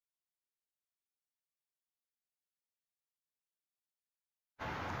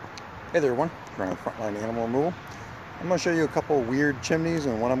Hey there everyone, Ryan Frontline Animal Removal. I'm going to show you a couple of weird chimneys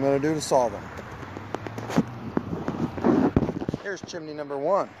and what I'm going to do to solve them. Here's chimney number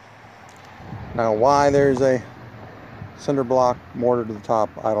one. Now why there's a cinder block mortar to the top,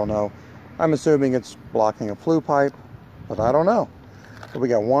 I don't know. I'm assuming it's blocking a flue pipe, but I don't know. So we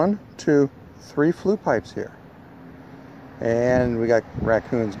got 1, 2, 3 flue pipes here. And we got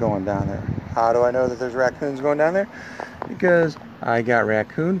raccoons going down there. How do I know that there's raccoons going down there? Because I got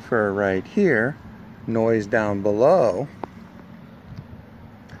raccoon fur right here, noise down below.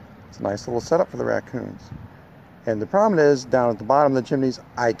 It's a nice little setup for the raccoons. And the problem is, down at the bottom of the chimneys,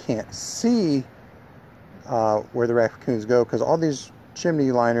 I can't see where the raccoons go, because all these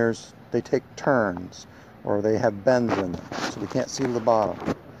chimney liners, they take turns, or they have bends in them, so we can't see the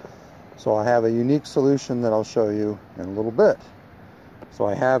bottom. So I have a unique solution that I'll show you in a little bit. So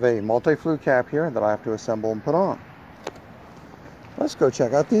I have a multi-flue cap here that I have to assemble and put on. Let's go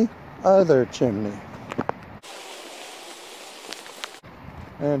check out the other chimney.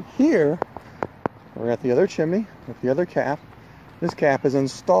 And here, we're at the other chimney with the other cap. This cap is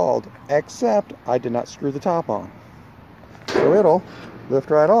installed, except I did not screw the top on. So it'll lift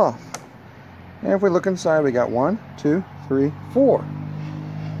right off. And if we look inside, we got 1, 2, 3, 4.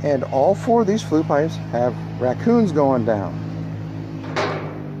 And all 4 of these flue pipes have raccoons going down.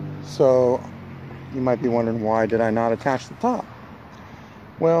 So you might be wondering, why did I not attach the top?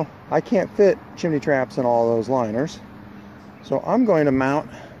 Well, I can't fit chimney traps in all those liners, so I'm going to mount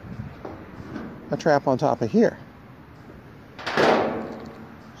a trap on top of here.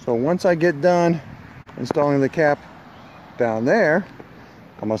 So once I get done installing the cap down there,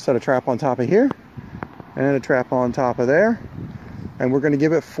 I'm going to set a trap on top of here and a trap on top of there, and we're going to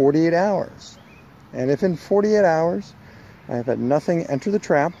give it 48 hours. And if in 48 hours I have had nothing enter the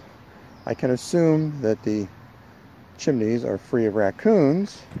trap, I can assume that the chimneys are free of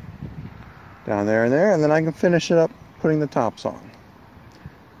raccoons down there and there, and then I can finish it up putting the tops on.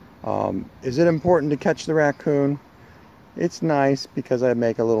 Is it important to catch the raccoon? It's nice because I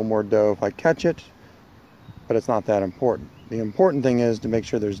make a little more dough if I catch it, but it's not that important. The important thing is to make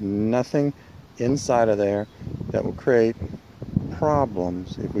sure there's nothing inside of there that will create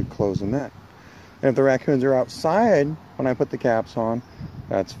problems if we close them in. And if the raccoons are outside when I put the caps on,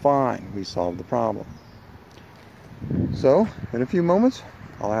 that's fine. We solved the problem. So, in a few moments,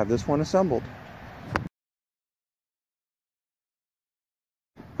 I'll have this one assembled.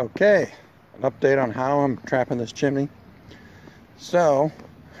 Okay, an update on how I'm trapping this chimney. So,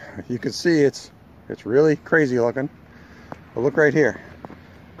 you can see it's really crazy looking. But look right here.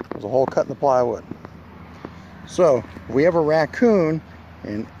 There's a hole cut in the plywood. So, if we have a raccoon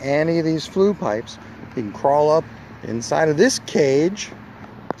in any of these flue pipes, he can crawl up inside of this cage.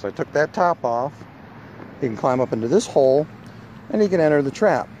 So I took that top off. He can climb up into this hole and he can enter the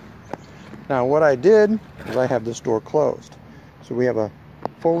trap. Now what I did is I have this door closed. So we have a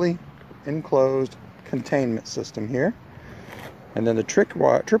fully enclosed containment system here. And then the trip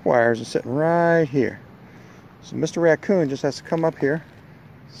wires are sitting right here. So Mr. Raccoon just has to come up here,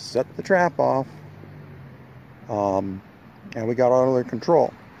 set the trap off, and we got all under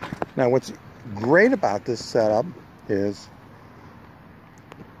control. Now what's great about this setup is,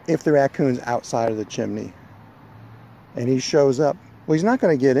 if the raccoon's outside of the chimney and he shows up, well, he's not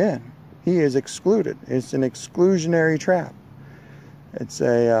going to get in. He is excluded. It's an exclusionary trap. It's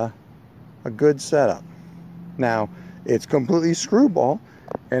a good setup. Now, it's completely screwball,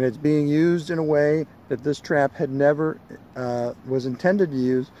 and it's being used in a way that this trap had never was intended to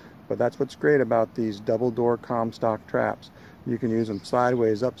use, but that's what's great about these double door Comstock traps. You can use them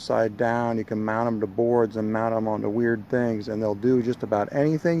sideways, upside down. You can mount them to boards and mount them onto weird things, and they'll do just about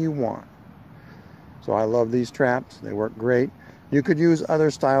anything you want. So I love these traps. They work great. You could use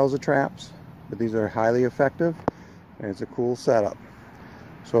other styles of traps, but these are highly effective, and it's a cool setup.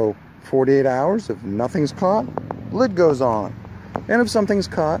 So 48 hours, if nothing's caught, lid goes on. And if something's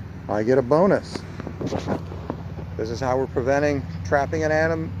caught, I get a bonus. This is how we're preventing trapping an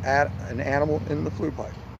animal in the flue pipe.